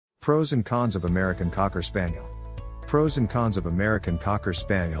Pros and cons of American Cocker Spaniel. Pros and cons of American Cocker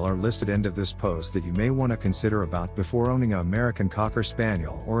Spaniel are listed end of this post that you may want to consider about before owning an American Cocker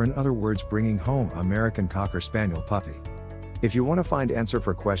Spaniel, or in other words bringing home American Cocker Spaniel puppy. If you want to find answer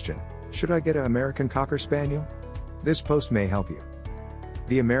for question, should I get an American Cocker Spaniel? This post may help you.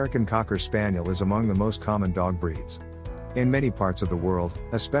 The American Cocker Spaniel is among the most common dog breeds. In many parts of the world,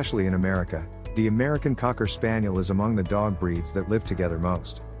 especially in America, the American Cocker Spaniel is among the dog breeds that live together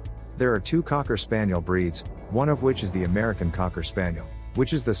most. There are two Cocker Spaniel breeds, one of which is the American Cocker Spaniel,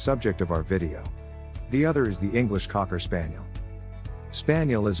 which is the subject of our video. The other is the English Cocker Spaniel.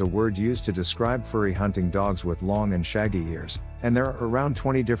 Spaniel is a word used to describe furry hunting dogs with long and shaggy ears, and there are around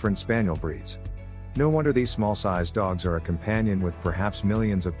 20 different Spaniel breeds. No wonder these small-sized dogs are a companion with perhaps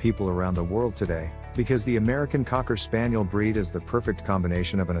millions of people around the world today, because the American Cocker Spaniel breed is the perfect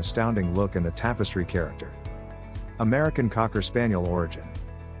combination of an astounding look and a tapestry character. American Cocker Spaniel origin.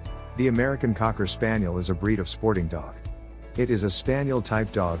 The American Cocker Spaniel is a breed of sporting dog. It is a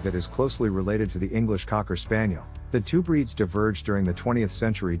Spaniel-type dog that is closely related to the English Cocker Spaniel. The two breeds diverged during the 20th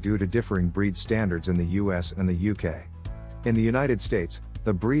century due to differing breed standards in the US and the UK. In the United States,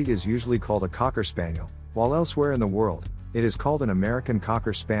 the breed is usually called a Cocker Spaniel, while elsewhere in the world, it is called an American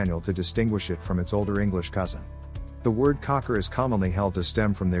Cocker Spaniel to distinguish it from its older English cousin. The word cocker is commonly held to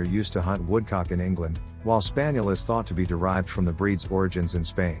stem from their use to hunt woodcock in England, while spaniel is thought to be derived from the breed's origins in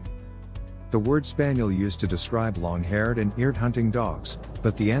Spain. The word spaniel used to describe long-haired and eared hunting dogs,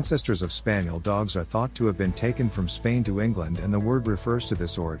 but the ancestors of spaniel dogs are thought to have been taken from Spain to England, and the word refers to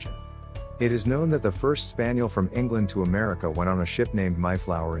this origin. It is known that the first spaniel from England to America went on a ship named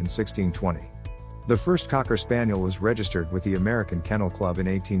Mayflower in 1620. The first Cocker Spaniel was registered with the American Kennel Club in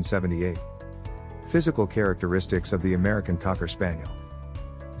 1878. Physical characteristics of the American Cocker Spaniel.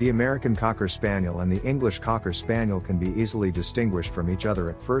 The American Cocker Spaniel and the English Cocker Spaniel can be easily distinguished from each other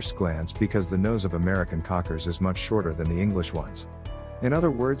at first glance because the nose of American Cockers is much shorter than the English ones. In other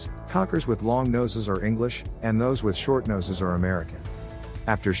words, Cockers with long noses are English, and those with short noses are American.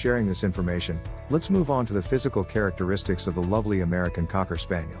 After sharing this information, let's move on to the physical characteristics of the lovely American Cocker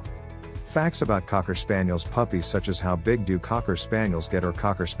Spaniel. Facts about Cocker Spaniels puppies, such as how big do Cocker Spaniels get or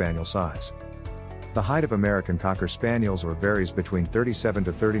Cocker Spaniel size. The height of American Cocker Spaniels varies between 37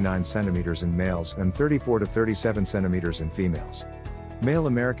 to 39 centimeters in males and 34 to 37 centimeters in females. Male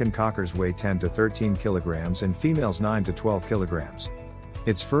American Cockers weigh 10 to 13 kilograms and females 9 to 12 kilograms.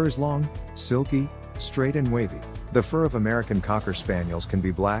 Its fur is long, silky, straight and wavy. The fur of American Cocker Spaniels can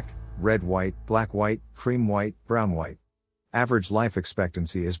be black, red-white, black-white, cream-white, brown-white. Average life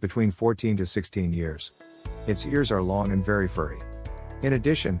expectancy is between 14 to 16 years. Its ears are long and very furry. In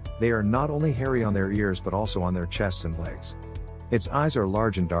addition, they are not only hairy on their ears but also on their chests and legs. Its eyes are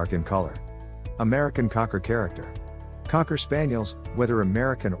large and dark in color. American Cocker character. Cocker Spaniels, whether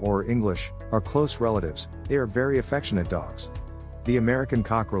American or English, are close relatives. They are very affectionate dogs. The American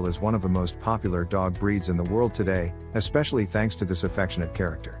Cockerel is one of the most popular dog breeds in the world today, especially thanks to this affectionate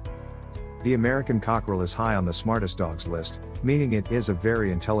character. The American Cockerel is high on the smartest dogs list, meaning it is a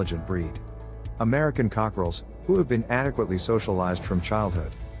very intelligent breed. American Cockerels, who have been adequately socialized from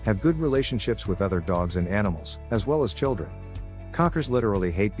childhood, have good relationships with other dogs and animals, as well as children. Cockers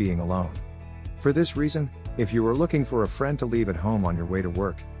literally hate being alone. For this reason, if you are looking for a friend to leave at home on your way to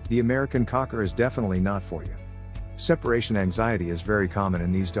work, the American Cocker is definitely not for you. Separation anxiety is very common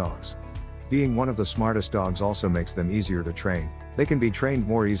in these dogs. Being one of the smartest dogs also makes them easier to train. They can be trained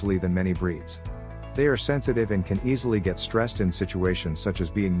more easily than many breeds. They are sensitive and can easily get stressed in situations such as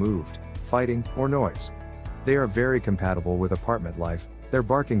being moved, fighting, or noise. They are very compatible with apartment life. Their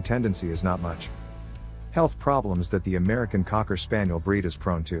barking tendency is not much. Health problems that the American Cocker Spaniel breed is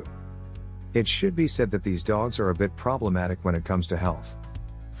prone to. It should be said that these dogs are a bit problematic when it comes to health.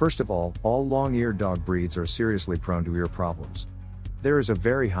 First of all long-eared dog breeds are seriously prone to ear problems. There is a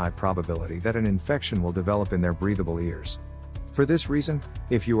very high probability that an infection will develop in their breathable ears. For this reason,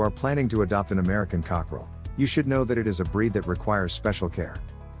 if you are planning to adopt an American Cockerel, you should know that it is a breed that requires special care.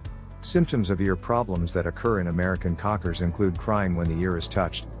 Symptoms of ear problems that occur in American Cockers include crying when the ear is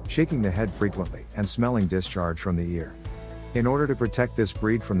touched, shaking the head frequently, and smelling discharge from the ear. In order to protect this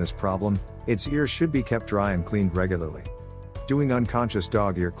breed from this problem, its ears should be kept dry and cleaned regularly. Doing unconscious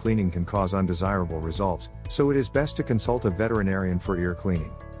dog ear cleaning can cause undesirable results, so it is best to consult a veterinarian for ear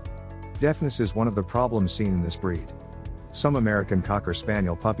cleaning. Deafness is one of the problems seen in this breed. Some American Cocker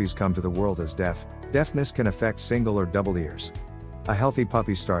Spaniel puppies come to the world as deaf. Deafness can affect single or double ears. A healthy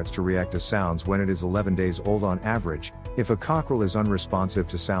puppy starts to react to sounds when it is 11 days old on average. If a cockerel is unresponsive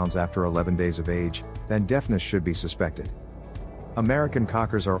to sounds after 11 days of age, then deafness should be suspected. American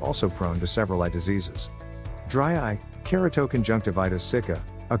Cockers are also prone to several eye diseases. Dry eye, keratoconjunctivitis sicca,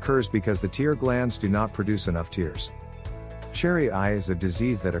 occurs because the tear glands do not produce enough tears. Cherry eye is a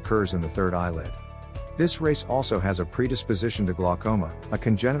disease that occurs in the third eyelid. This race also has a predisposition to glaucoma, a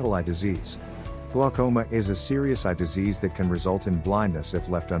congenital eye disease. Glaucoma is a serious eye disease that can result in blindness if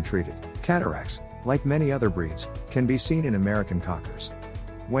left untreated. Cataracts, like many other breeds, can be seen in American Cockers.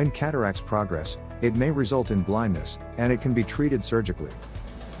 When cataracts progress, it may result in blindness, and it can be treated surgically.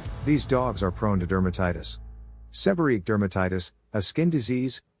 These dogs are prone to dermatitis. Seborrheic dermatitis, a skin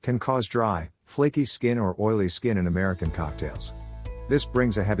disease, can cause dry, flaky skin or oily skin in American cocktails. This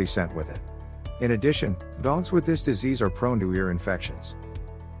brings a heavy scent with it. In addition, dogs with this disease are prone to ear infections.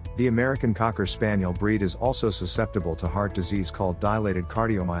 The American Cocker Spaniel breed is also susceptible to heart disease called dilated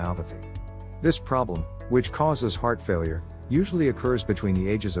cardiomyopathy. This problem, which causes heart failure, usually occurs between the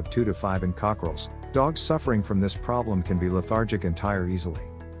ages of 2 to 5 in cockerels. Dogs suffering from this problem can be lethargic and tire easily.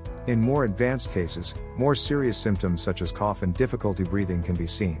 In more advanced cases, more serious symptoms such as cough and difficulty breathing can be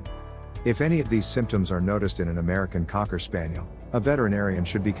seen. If any of these symptoms are noticed in an American Cocker Spaniel, a veterinarian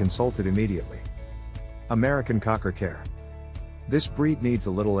should be consulted immediately. American Cocker care. This breed needs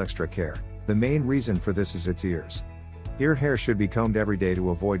a little extra care. The main reason for this is its ears. Ear hair should be combed every day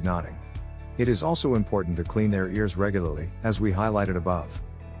to avoid knotting. It is also important to clean their ears regularly, as we highlighted above.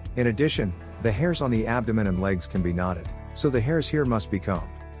 In addition, the hairs on the abdomen and legs can be knotted, so the hairs here must be combed.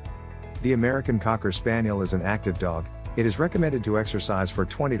 The American Cocker Spaniel is an active dog. It is recommended to exercise for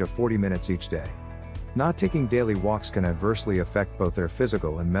 20 to 40 minutes each day. Not taking daily walks can adversely affect both their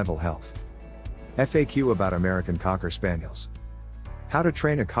physical and mental health. FAQ about American Cocker Spaniels. How to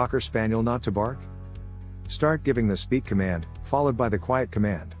train a Cocker Spaniel not to bark? Start giving the speak command, followed by the quiet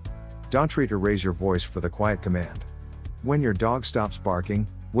command. Don't treat or raise your voice for the quiet command. When your dog stops barking,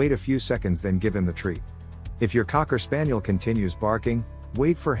 wait a few seconds, then give him the treat. If your Cocker Spaniel continues barking,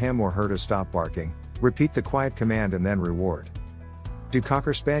 wait for him or her to stop barking, repeat the quiet command and then reward. Do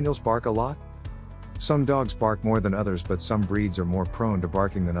Cocker Spaniels bark a lot? Some dogs bark more than others, but some breeds are more prone to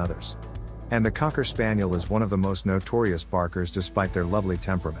barking than others. And the Cocker Spaniel is one of the most notorious barkers despite their lovely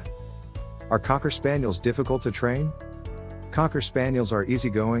temperament. Are Cocker Spaniels difficult to train? Cocker Spaniels are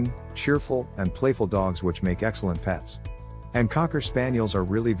easygoing, cheerful, and playful dogs which make excellent pets. And Cocker Spaniels are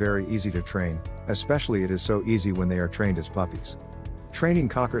really very easy to train, especially it is so easy when they are trained as puppies. Training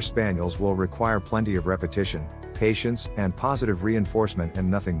Cocker Spaniels will require plenty of repetition, patience, and positive reinforcement and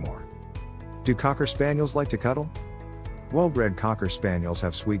nothing more. Do Cocker Spaniels like to cuddle? Well-bred Cocker Spaniels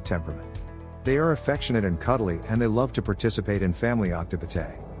have sweet temperament. They are affectionate and cuddly, and they love to participate in family activity.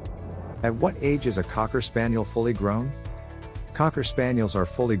 At what age is a Cocker Spaniel fully grown? Cocker Spaniels are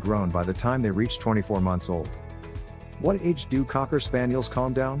fully grown by the time they reach 24 months old. What age do Cocker Spaniels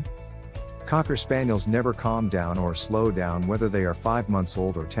calm down? Cocker Spaniels never calm down or slow down whether they are 5 months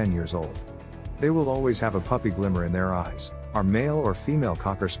old or 10 years old. They will always have a puppy glimmer in their eyes. Are male or female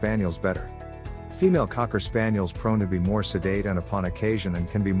Cocker Spaniels better? Female Cocker Spaniels prone to be more sedate and upon occasion and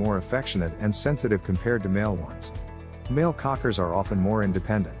can be more affectionate and sensitive compared to male ones. Male Cockers are often more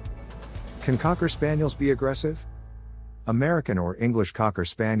independent. Can Cocker Spaniels be aggressive? American or English Cocker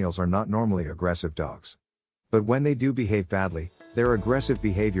Spaniels are not normally aggressive dogs. But when they do behave badly, their aggressive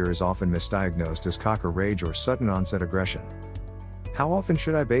behavior is often misdiagnosed as Cocker rage or sudden onset aggression. How often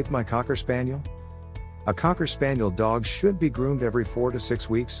should I bathe my Cocker Spaniel? A Cocker Spaniel dog should be groomed every 4 to 6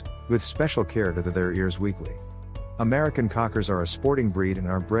 weeks, with special care to their ears weekly. American Cockers are a sporting breed and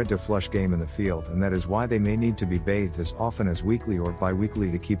are bred to flush game in the field, and that is why they may need to be bathed as often as weekly or bi-weekly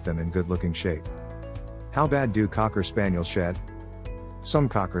to keep them in good-looking shape. How bad do Cocker Spaniels shed? Some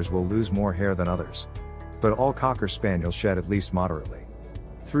Cockers will lose more hair than others. But all Cocker Spaniels shed at least moderately.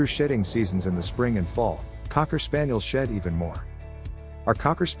 Through shedding seasons in the spring and fall, Cocker Spaniels shed even more. Are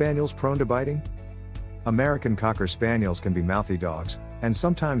Cocker Spaniels prone to biting? American Cocker Spaniels can be mouthy dogs, and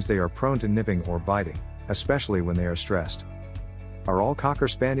sometimes they are prone to nipping or biting, especially when they are stressed. Are all Cocker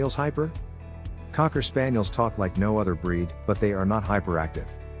Spaniels hyper? Cocker Spaniels talk like no other breed, but they are not hyperactive.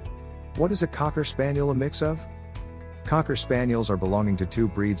 What is a Cocker Spaniel a mix of? Cocker Spaniels are belonging to two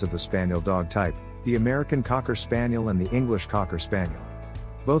breeds of the Spaniel dog type, the American Cocker Spaniel and the English Cocker Spaniel.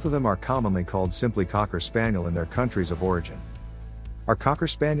 Both of them are commonly called simply Cocker Spaniel in their countries of origin. Are Cocker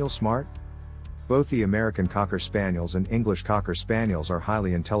Spaniels smart? Both the American Cocker Spaniels and English Cocker Spaniels are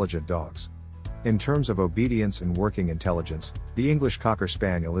highly intelligent dogs. In terms of obedience and working intelligence, the English Cocker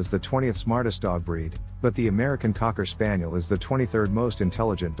Spaniel is the 20th smartest dog breed, but the American Cocker Spaniel is the 23rd most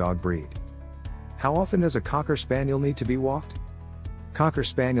intelligent dog breed. How often does a Cocker Spaniel need to be walked? Cocker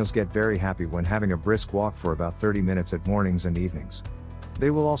Spaniels get very happy when having a brisk walk for about 30 minutes at mornings and evenings. They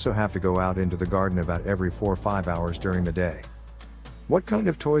will also have to go out into the garden about every 4 or 5 hours during the day. What kind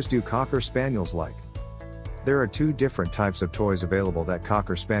of toys do Cocker Spaniels like? There are two different types of toys available that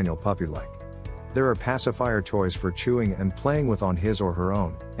Cocker Spaniel puppy like. There are pacifier toys for chewing and playing with on his or her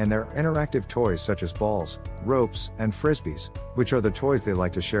own, and there are interactive toys such as balls, ropes, and frisbees, which are the toys they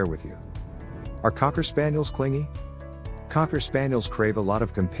like to share with you. Are Cocker Spaniels clingy? Cocker Spaniels crave a lot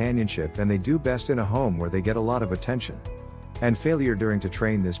of companionship and they do best in a home where they get a lot of attention. And failure during to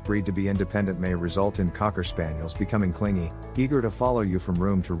train this breed to be independent may result in Cocker Spaniels becoming clingy, eager to follow you from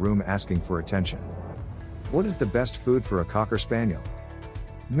room to room asking for attention. What is the best food for a Cocker Spaniel?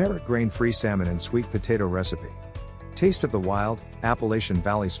 Merit grain-free salmon and sweet potato recipe. Taste of the Wild, Appalachian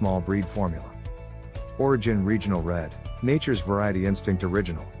Valley small breed formula. Origin Regional Red, Nature's Variety Instinct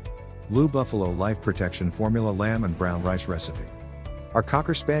Original. Blue Buffalo Life Protection Formula Lamb and Brown Rice Recipe. Are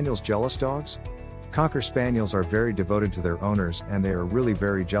Cocker Spaniels jealous dogs? Cocker Spaniels are very devoted to their owners and they are really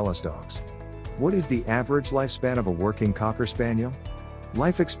very jealous dogs. What is the average lifespan of a working Cocker Spaniel?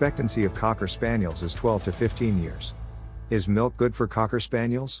 Life expectancy of Cocker Spaniels is 12 to 15 years. Is milk good for Cocker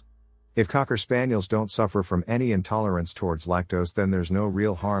Spaniels? If Cocker Spaniels don't suffer from any intolerance towards lactose, then there's no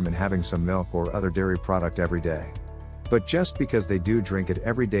real harm in having some milk or other dairy product every day. But just because they do drink it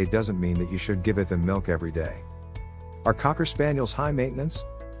every day doesn't mean that you should give them milk every day. Are Cocker Spaniels high maintenance?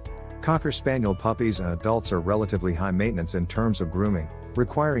 Cocker Spaniel puppies and adults are relatively high maintenance in terms of grooming,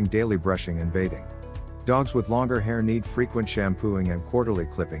 requiring daily brushing and bathing. Dogs with longer hair need frequent shampooing and quarterly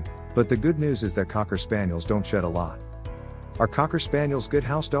clipping, but the good news is that Cocker Spaniels don't shed a lot. Are Cocker Spaniels good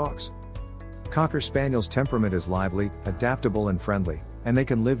house dogs? Cocker Spaniels' temperament is lively, adaptable and friendly, and they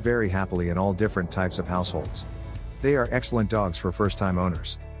can live very happily in all different types of households. They are excellent dogs for first-time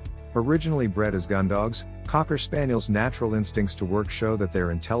owners. Originally bred as gun dogs, Cocker Spaniels' natural instincts to work show that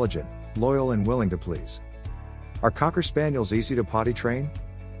they're intelligent, loyal and willing to please. Are Cocker Spaniels easy to potty train?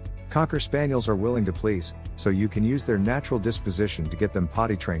 Cocker Spaniels are willing to please, so you can use their natural disposition to get them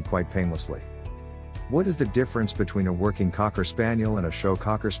potty trained quite painlessly. What is the difference between a working Cocker Spaniel and a show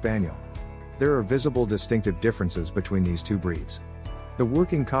Cocker Spaniel? There are visible distinctive differences between these two breeds. The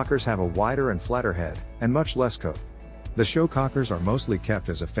working Cockers have a wider and flatter head, and much less coat. The show Cockers are mostly kept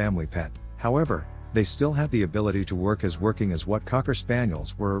as a family pet, however, they still have the ability to work as working as what Cocker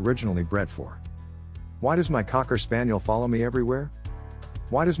Spaniels were originally bred for. Why does my Cocker Spaniel follow me everywhere?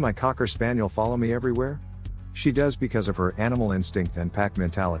 Why does my Cocker Spaniel follow me everywhere? She does because of her animal instinct and pack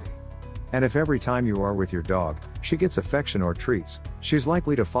mentality. And if every time you are with your dog, she gets affection or treats, she's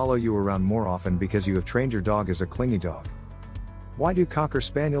likely to follow you around more often because you have trained your dog as a clingy dog. Why do Cocker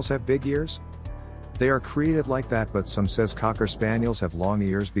Spaniels have big ears? They are created like that, but some says Cocker Spaniels have long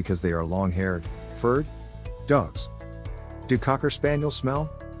ears because they are long-haired, furred dogs. Do Cocker Spaniels smell?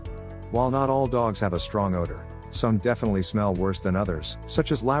 While not all dogs have a strong odor, some definitely smell worse than others,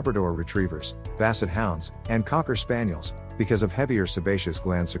 such as Labrador Retrievers, Basset Hounds, and Cocker Spaniels, because of heavier sebaceous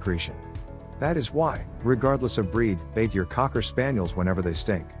gland secretion. That is why, regardless of breed, bathe your Cocker Spaniels whenever they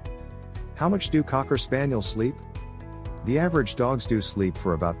stink. How much do Cocker Spaniels sleep? The average dogs do sleep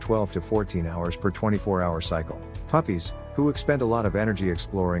for about 12 to 14 hours per 24-hour cycle. Puppies, who expend a lot of energy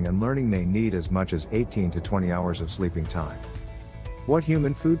exploring and learning, may need as much as 18 to 20 hours of sleeping time. What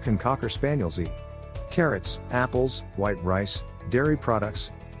human food can Cocker Spaniels eat? Carrots, apples, white rice, dairy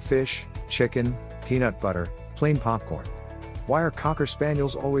products, fish, chicken, peanut butter, plain popcorn. Why are Cocker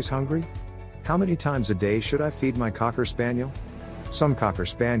Spaniels always hungry? How many times a day should I feed my Cocker Spaniel? Some Cocker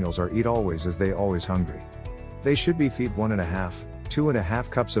Spaniels are eat always as they always hungry. They should be feed 1.5,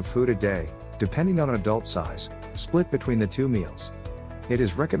 2.5 cups of food a day, depending on adult size, split between the two meals. It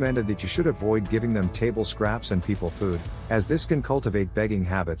is recommended that you should avoid giving them table scraps and people food, as this can cultivate begging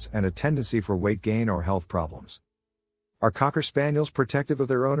habits and a tendency for weight gain or health problems. Are Cocker Spaniels protective of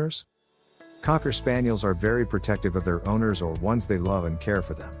their owners? Cocker Spaniels are very protective of their owners or ones they love and care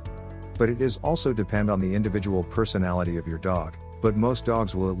for them. But it is also depend on the individual personality of your dog, but most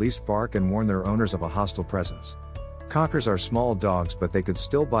dogs will at least bark and warn their owners of a hostile presence. Cockers are small dogs, but they could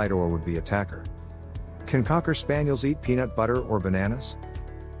still bite or would be attacker. Can Cocker Spaniels eat peanut butter or bananas?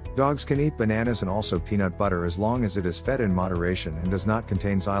 Dogs can eat bananas and also peanut butter as long as it is fed in moderation and does not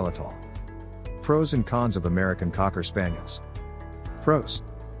contain xylitol. Pros and cons of American Cocker Spaniels. Pros.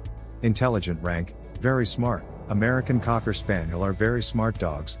 Intelligent rank, very smart. American Cocker Spaniel are very smart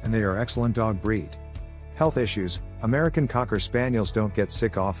dogs and they are excellent dog breed. Health issues, American Cocker Spaniels don't get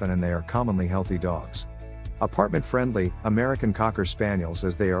sick often and they are commonly healthy dogs. Apartment friendly, American Cocker Spaniels,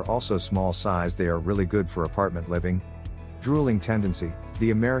 as they are also small size, they are really good for apartment living. Drooling tendency,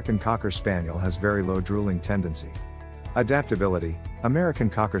 the American Cocker Spaniel has very low drooling tendency. Adaptability, American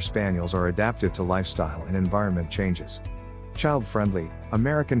Cocker Spaniels are adaptive to lifestyle and environment changes. Child friendly,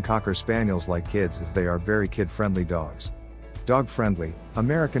 American Cocker Spaniels like kids as they are very kid friendly dogs. Dog friendly,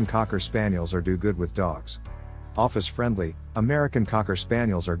 American Cocker Spaniels are do good with dogs. Office-friendly, American Cocker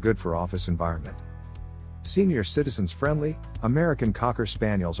Spaniels are good for office environment. Senior citizens-friendly, American Cocker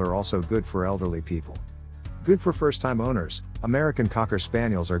Spaniels are also good for elderly people. Good for first-time owners, American Cocker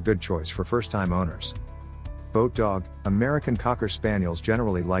Spaniels are good choice for first-time owners. Boat dog, American Cocker Spaniels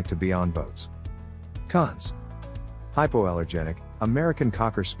generally like to be on boats. Cons. Hypoallergenic, American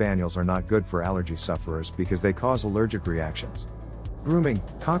Cocker Spaniels are not good for allergy sufferers because they cause allergic reactions. Grooming,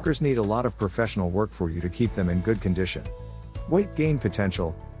 Cockers need a lot of professional work for you to keep them in good condition. Weight gain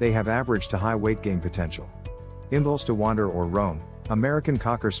potential, they have average to high weight gain potential. Impulse to wander or roam, American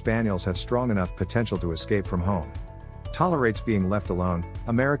Cocker Spaniels have strong enough potential to escape from home. Tolerates being left alone,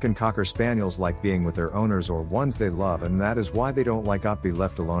 American Cocker Spaniels like being with their owners or ones they love, and that is why they don't like to be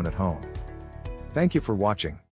left alone at home. Thank you for watching.